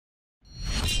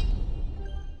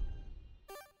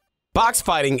Box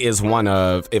fighting is one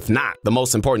of, if not the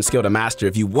most important skill to master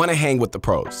if you want to hang with the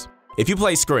pros. If you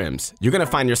play scrims, you're going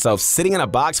to find yourself sitting in a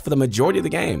box for the majority of the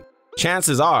game.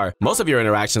 Chances are, most of your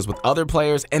interactions with other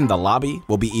players in the lobby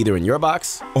will be either in your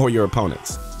box or your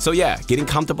opponent's. So yeah, getting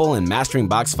comfortable and mastering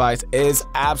box fights is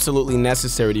absolutely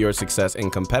necessary to your success in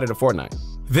competitive Fortnite.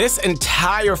 This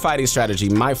entire fighting strategy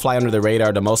might fly under the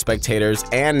radar to most spectators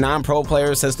and non-pro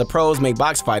players since the pros make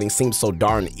box fighting seem so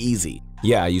darn easy.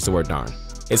 Yeah, I use the word darn.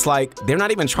 It's like they're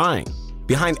not even trying.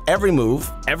 Behind every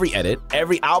move, every edit,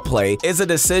 every outplay is a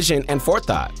decision and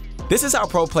forethought. This is how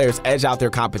pro players edge out their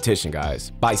competition,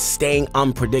 guys, by staying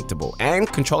unpredictable and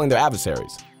controlling their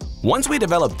adversaries. Once we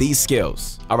develop these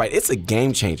skills, all right, it's a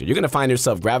game changer. You're gonna find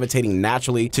yourself gravitating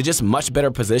naturally to just much better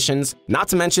positions, not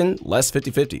to mention less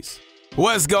 50-50s.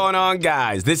 What's going on,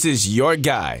 guys? This is your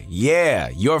guy, yeah,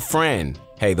 your friend.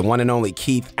 Hey, the one and only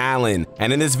Keith Allen.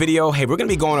 And in this video, hey, we're gonna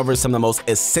be going over some of the most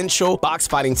essential box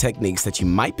fighting techniques that you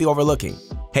might be overlooking.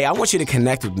 Hey, I want you to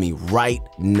connect with me right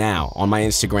now on my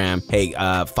Instagram. Hey,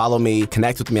 follow me,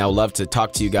 connect with me. I would love to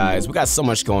talk to you guys. We got so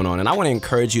much going on, and I want to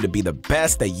encourage you to be the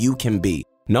best that you can be.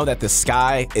 Know that the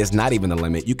sky is not even the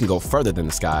limit. You can go further than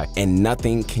the sky, and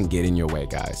nothing can get in your way,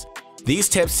 guys. These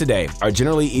tips today are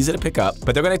generally easy to pick up,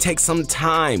 but they're gonna take some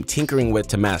time tinkering with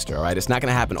to master, all right? It's not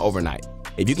gonna happen overnight.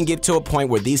 If you can get to a point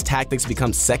where these tactics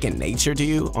become second nature to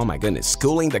you, oh my goodness,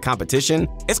 schooling the competition,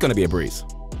 it's gonna be a breeze.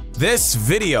 This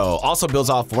video also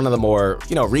builds off one of the more,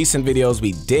 recent videos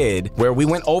we did where we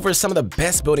went over some of the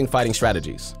best building fighting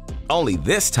strategies. Only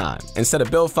this time, instead of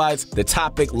build fights, the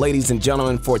topic, ladies and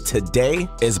gentlemen, for today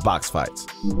is box fights.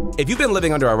 If you've been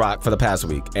living under a rock for the past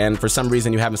week and for some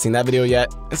reason you haven't seen that video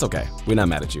yet, it's okay. We're not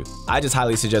mad at you. I just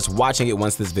highly suggest watching it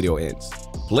once this video ends.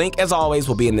 Link, as always,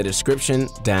 will be in the description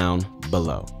down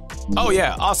below. Oh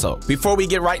yeah, also, before we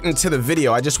get right into the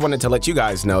video, I just wanted to let you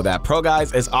guys know that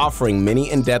ProGuides is offering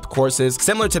many in-depth courses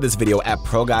similar to this video at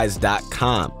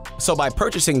ProGuides.com. So by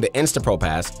purchasing the InstaPro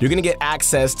Pass, you're gonna get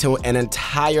access to an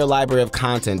entire library of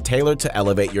content tailored to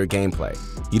elevate your gameplay.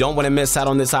 You don't wanna miss out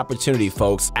on this opportunity,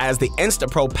 folks, as the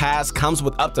InstaPro Pass comes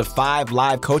with up to 5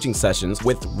 live coaching sessions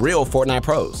with real Fortnite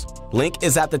pros. Link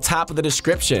is at the top of the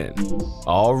description.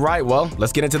 All right, well,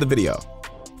 let's get into the video.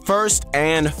 First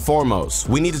and foremost,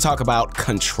 we need to talk about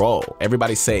control.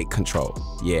 Everybody say control,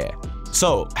 yeah.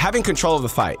 So, having control of the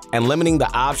fight and limiting the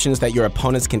options that your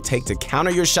opponents can take to counter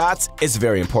your shots is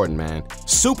very important, man.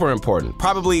 Super important.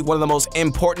 Probably one of the most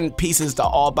important pieces to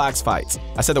all box fights.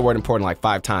 I said the word important like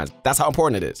 5 times. That's how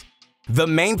important it is. The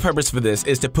main purpose for this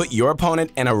is to put your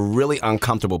opponent in a really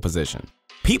uncomfortable position.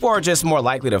 People are just more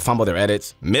likely to fumble their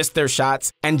edits, miss their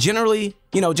shots, and generally,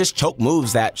 just choke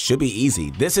moves that should be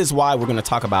easy. This is why we're gonna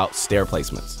talk about stair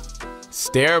placements.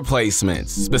 Stair placements,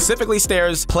 specifically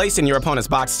stairs placed in your opponent's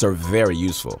boxes, are very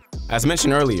useful. As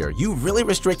mentioned earlier, you really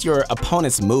restrict your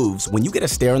opponent's moves when you get a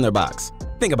stair in their box.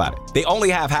 Think about it. They only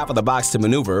have half of the box to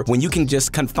maneuver when you can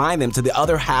just confine them to the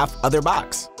other half of their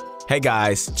box. Hey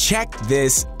guys, check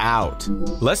this out.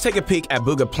 Let's take a peek at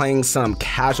Bugha playing some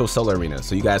casual solo arena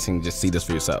so you guys can just see this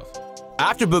for yourself.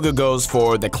 After Bugha goes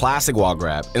for the classic wall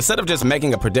grab, instead of just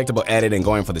making a predictable edit and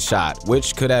going for the shot,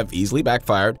 which could have easily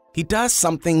backfired, he does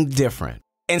something different.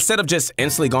 Instead of just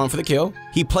instantly going for the kill,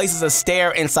 he places a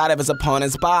stair inside of his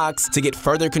opponent's box to get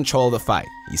further control of the fight,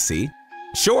 you see?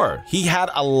 Sure, he had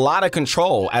a lot of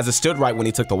control as it stood right when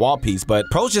he took the wall piece, but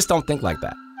pros just don't think like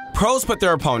that. Pros put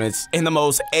their opponents in the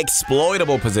most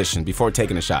exploitable position before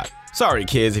taking a shot. Sorry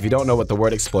kids, if you don't know what the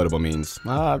word exploitable means,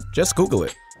 just Google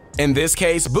it. In this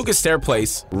case, Bugha's stair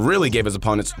place really gave his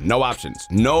opponents no options,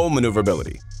 no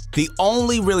maneuverability. The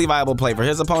only really viable play for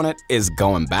his opponent is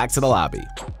going back to the lobby.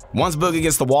 Once Bugha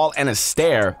gets the wall and a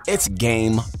stair, it's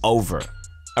game over.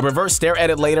 A reverse stair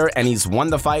edit later and he's won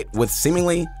the fight with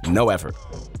seemingly no effort.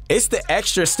 It's the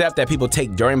extra step that people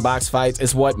take during box fights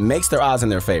is what makes their odds in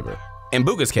their favor. In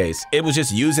Bugha's case, it was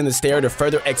just using the stair to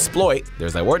further exploit,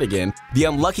 there's that word again, the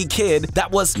unlucky kid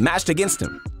that was matched against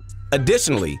him.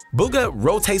 Additionally, Bugha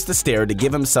rotates the stair to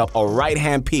give himself a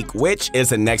right-hand peek, which is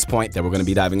the next point that we're gonna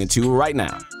be diving into right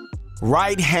now.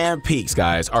 Right-hand peeks,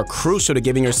 guys, are crucial to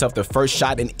giving yourself the first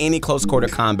shot in any close quarter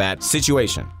combat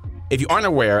situation. If you aren't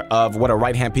aware of what a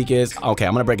right-hand peek is, okay,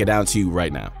 I'm gonna break it down to you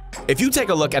right now. If you take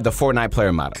a look at the Fortnite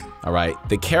player model, all right,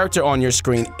 the character on your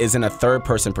screen is in a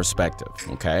third-person perspective,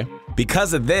 okay?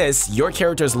 Because of this, your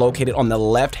character is located on the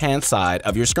left-hand side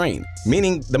of your screen,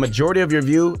 meaning the majority of your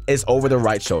view is over the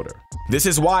right shoulder. This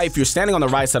is why if you're standing on the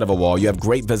right side of a wall, you have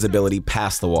great visibility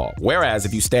past the wall, whereas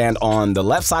if you stand on the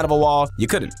left side of a wall, you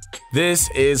couldn't. This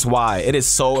is why it is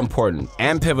so important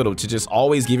and pivotal to just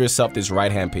always give yourself this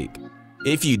right-hand peek.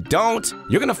 If you don't,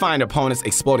 you're gonna find opponents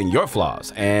exploiting your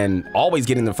flaws and always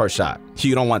getting the first shot.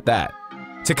 You don't want that.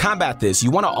 To combat this,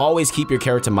 you wanna always keep your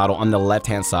character model on the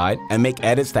left-hand side and make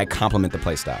edits that complement the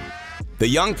playstyle. The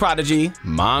young prodigy,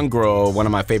 Mongrel, one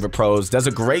of my favorite pros, does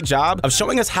a great job of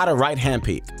showing us how to right-hand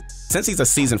peek. Since he's a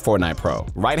seasoned Fortnite pro,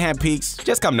 right-hand peeks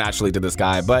just come naturally to this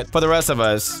guy, but for the rest of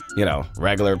us,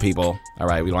 regular people, all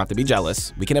right, we don't have to be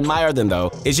jealous. We can admire them though.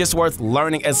 It's just worth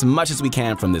learning as much as we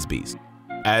can from this beast.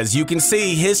 As you can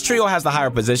see, his trio has the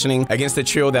higher positioning against the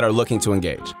trio that are looking to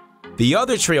engage. The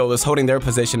other trio is holding their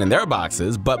position in their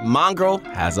boxes, but Mongrel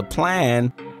has a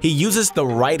plan. He uses the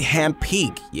right-hand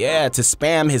peek, to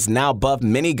spam his now buff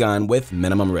minigun with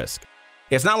minimum risk.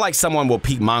 It's not like someone will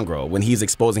peek Mongrel when he's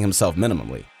exposing himself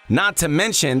minimally. Not to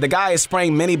mention, the guy is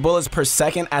spraying many bullets per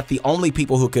second at the only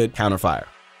people who could counterfire.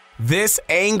 This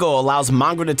angle allows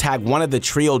Mongrel to tag one of the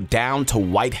trio down to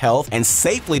white health and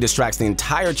safely distracts the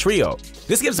entire trio.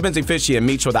 This gives Benzie Fishy and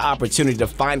Mitro the opportunity to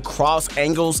find cross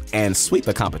angles and sweep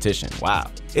the competition.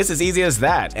 Wow. It's as easy as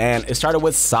that, and it started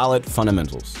with solid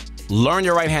fundamentals. Learn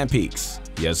your right-hand peeks.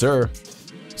 Yes, sir.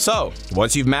 So,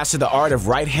 once you've mastered the art of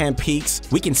right-hand peeks,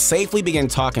 we can safely begin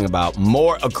talking about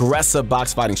more aggressive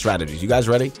box fighting strategies. You guys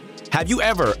ready? Have you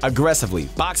ever aggressively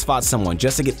box fought someone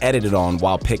just to get edited on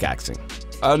while pickaxing?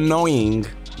 Annoying,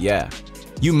 yeah.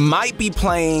 You might be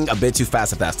playing a bit too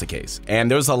fast if that's the case, and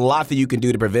there's a lot that you can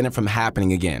do to prevent it from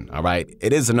happening again, all right?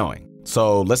 It is annoying,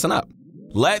 so listen up.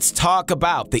 Let's talk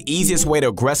about the easiest way to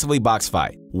aggressively box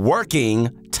fight,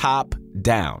 working top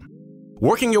down.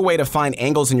 Working your way to find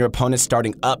angles in your opponent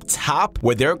starting up top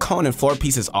where their cone and floor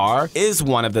pieces are is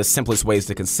one of the simplest ways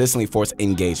to consistently force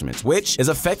engagements, which is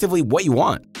effectively what you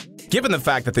want. Given the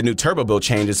fact that the new turbo build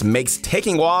changes makes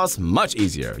taking walls much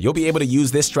easier, you'll be able to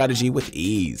use this strategy with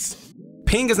ease.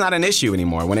 Ping is not an issue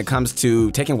anymore when it comes to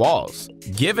taking walls,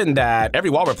 given that every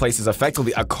wall replace is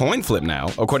effectively a coin flip now,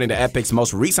 according to Epic's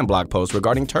most recent blog post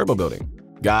regarding turbo building.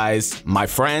 Guys, my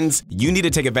friends, you need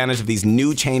to take advantage of these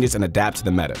new changes and adapt to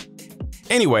the meta.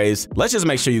 Anyways, let's just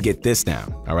make sure you get this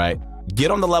down, all right?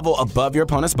 Get on the level above your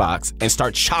opponent's box and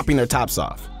start chopping their tops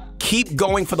off. Keep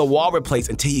going for the wall replace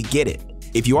until you get it.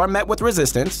 If you are met with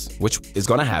resistance, which is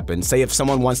gonna happen, say if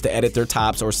someone wants to edit their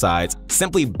tops or sides,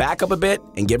 simply back up a bit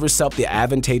and give yourself the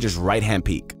advantageous right-hand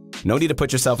peek. No need to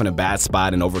put yourself in a bad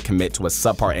spot and overcommit to a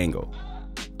subpar angle.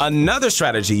 Another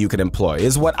strategy you could employ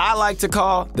is what I like to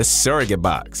call the surrogate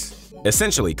box.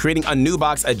 Essentially, creating a new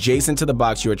box adjacent to the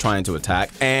box you are trying to attack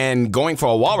and going for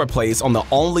a wall replace on the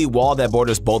only wall that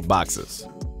borders both boxes.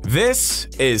 This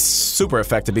is super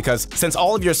effective because since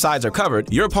all of your sides are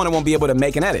covered, your opponent won't be able to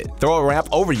make an edit, throw a ramp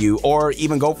over you, or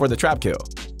even go for the trap kill.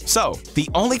 So, the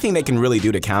only thing they can really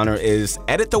do to counter is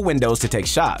edit the windows to take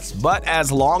shots, but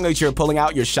as long as you're pulling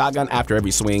out your shotgun after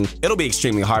every swing, it'll be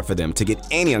extremely hard for them to get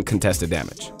any uncontested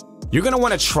damage. You're gonna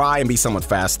wanna try and be somewhat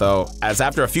fast though, as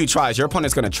after a few tries, your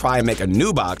opponent's gonna try and make a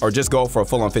new box or just go for a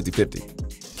full-on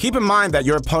 50-50. Keep in mind that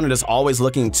your opponent is always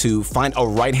looking to find a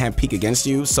right-hand peek against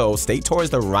you, so stay towards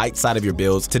the right side of your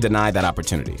builds to deny that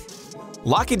opportunity.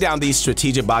 Locking down these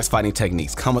strategic box fighting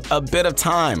techniques come with a bit of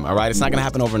time, all right? It's not gonna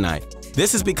happen overnight.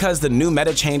 This is because the new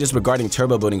meta changes regarding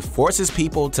turbo building forces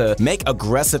people to make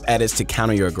aggressive edits to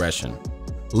counter your aggression.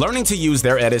 Learning to use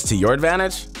their edits to your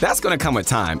advantage, that's gonna come with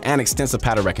time and extensive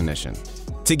pattern recognition.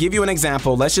 To give you an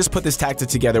example, let's just put this tactic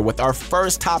together with our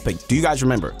first topic. Do you guys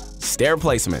remember? Stair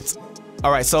placements.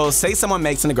 All right, so say someone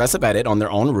makes an aggressive edit on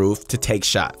their own roof to take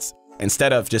shots.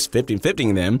 Instead of just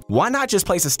 50-50ing them, why not just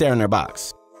place a stair in their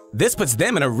box? This puts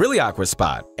them in a really awkward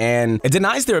spot, and it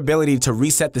denies their ability to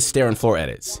reset the stair and floor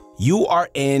edits. You are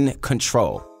in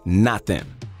control, not them.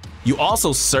 You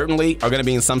also certainly are gonna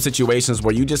be in some situations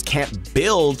where you just can't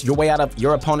build your way out of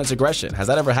your opponent's aggression. Has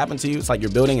that ever happened to you? It's like you're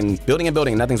building and building and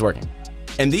building and nothing's working.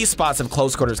 In these spots of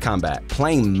close quarters combat,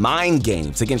 playing mind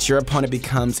games against your opponent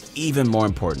becomes even more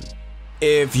important.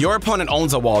 If your opponent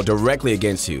owns a wall directly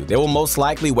against you, they will most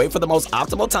likely wait for the most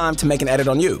optimal time to make an edit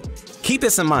on you. Keep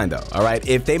this in mind though, all right?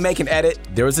 If they make an edit,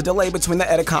 there is a delay between the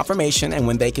edit confirmation and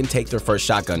when they can take their first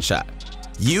shotgun shot.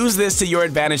 Use this to your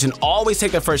advantage and always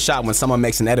take their first shot when someone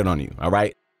makes an edit on you, all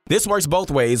right? This works both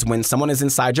ways when someone is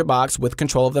inside your box with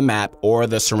control of the map or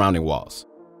the surrounding walls.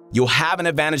 You'll have an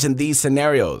advantage in these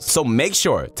scenarios, so make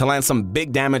sure to land some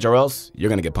big damage or else you're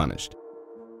gonna get punished.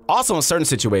 Also, in certain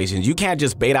situations, you can't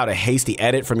just bait out a hasty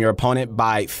edit from your opponent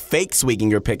by fake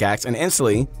sweaking your pickaxe and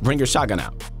instantly bring your shotgun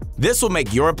out. This will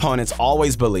make your opponents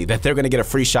always believe that they're gonna get a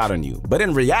free shot on you, but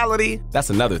in reality, that's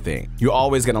another thing. You're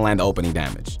always gonna land the opening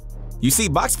damage. You see,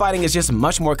 box fighting is just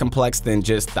much more complex than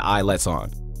just the eye lets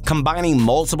on. Combining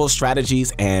multiple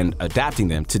strategies and adapting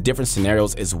them to different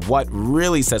scenarios is what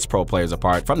really sets pro players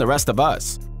apart from the rest of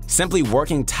us. Simply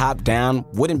working top down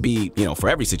wouldn't be, for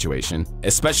every situation,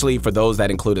 especially for those that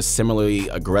include a similarly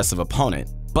aggressive opponent.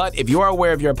 But if you are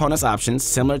aware of your opponent's options,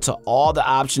 similar to all the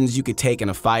options you could take in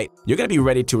a fight, you're gonna be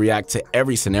ready to react to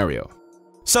every scenario.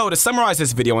 So to summarize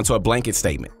this video into a blanket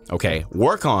statement, okay,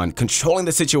 work on controlling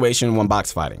the situation when box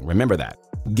fighting. Remember that.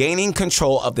 Gaining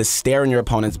control of the stare in your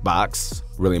opponent's box,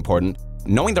 really important.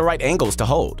 Knowing the right angles to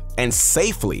hold, and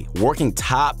safely working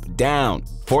top down,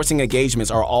 forcing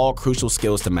engagements are all crucial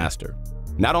skills to master.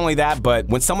 Not only that, but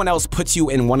when someone else puts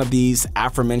you in one of these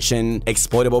aforementioned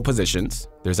exploitable positions,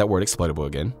 there's that word exploitable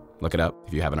again, look it up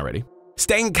if you haven't already,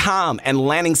 staying calm and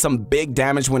landing some big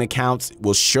damage when it counts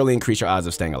will surely increase your odds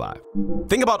of staying alive.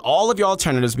 Think about all of your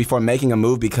alternatives before making a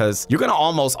move because you're gonna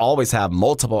almost always have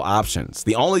multiple options.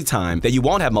 The only time that you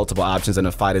won't have multiple options in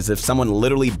a fight is if someone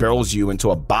literally barrels you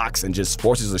into a box and just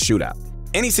forces a shootout.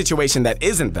 Any situation that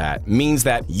isn't that means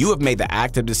that you have made the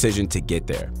active decision to get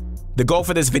there. The goal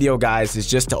for this video, guys, is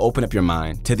just to open up your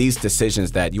mind to these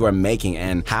decisions that you are making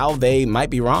and how they might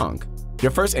be wrong.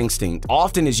 Your first instinct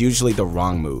often is usually the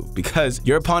wrong move because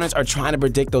your opponents are trying to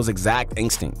predict those exact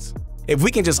instincts. If we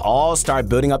can just all start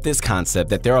building up this concept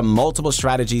that there are multiple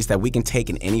strategies that we can take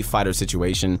in any fight or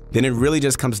situation, then it really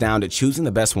just comes down to choosing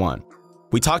the best one.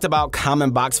 We talked about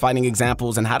common box fighting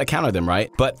examples and how to counter them,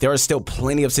 right? But there are still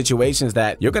plenty of situations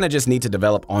that you're gonna just need to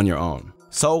develop on your own.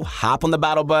 So hop on the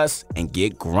battle bus and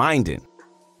get grinding.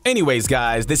 Anyways,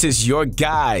 guys, this is your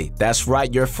guy. That's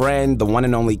right, your friend, the one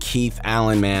and only Keith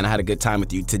Allen, man. I had a good time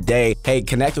with you today. Hey,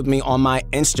 connect with me on my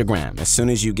Instagram as soon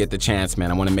as you get the chance, man.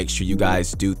 I want to make sure you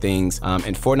guys do things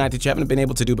in Fortnite that you haven't been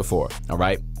able to do before, all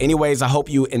right? Anyways, I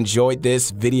hope you enjoyed this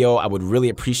video. I would really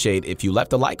appreciate if you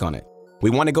left a like on it.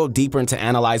 We want to go deeper into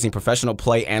analyzing professional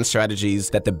play and strategies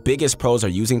that the biggest pros are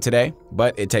using today,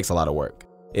 but it takes a lot of work.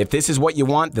 If this is what you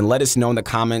want, then let us know in the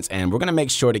comments, and we're going to make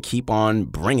sure to keep on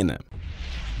bringing them.